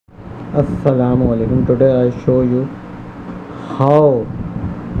Assalamualaikum. Today I show you how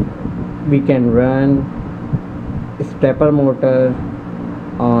we can run stepper motor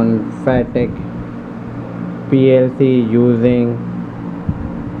on Fatek PLC using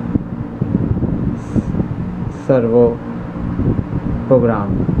servo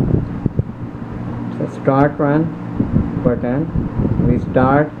program. So start run button. We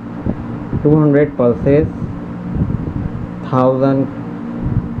start 200 pulses, 1000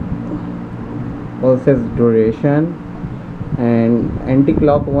 pulses duration, and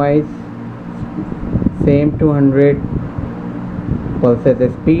anti-clockwise same 200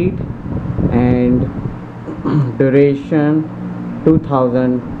 pulses speed and duration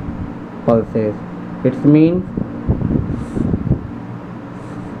 2000 pulses. It means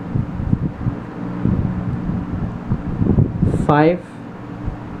 5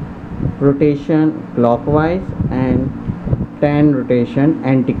 rotation clockwise and 10 rotation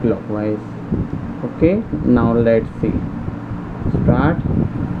anti-clockwise. Okay, now let's see. Start.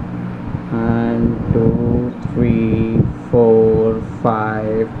 1 2 3 4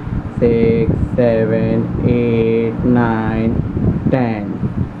 5 6 7 8 9 10.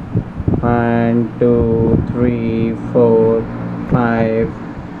 1 2 3 4 5.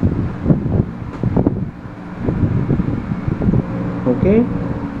 Okay,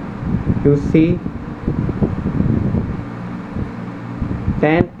 you see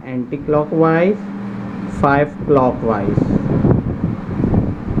 10 anti-clockwise, 5 clockwise.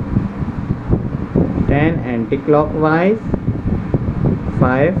 10 anti-clockwise,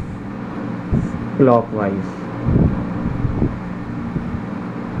 5 clockwise.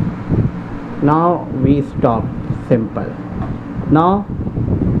 Now we stop. Simple. Now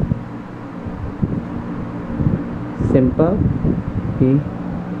simple, we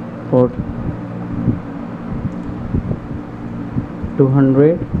put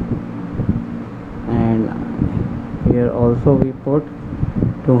 200 and here also we put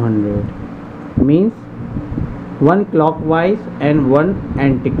 200, means one clockwise and one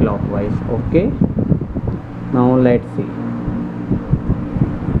anti-clockwise. Okay, now let's see.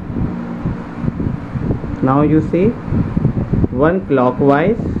 Now you see one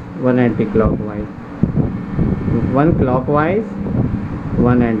clockwise, one anti-clockwise, one clockwise,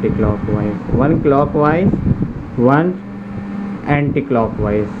 one anti-clockwise, one clockwise, one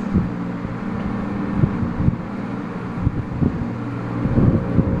anti-clockwise.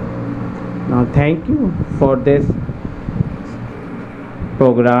 Now thank you for this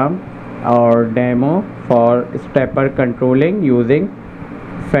program or demo for stepper controlling using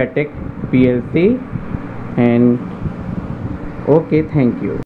Fatek PLC, and okay, thank you.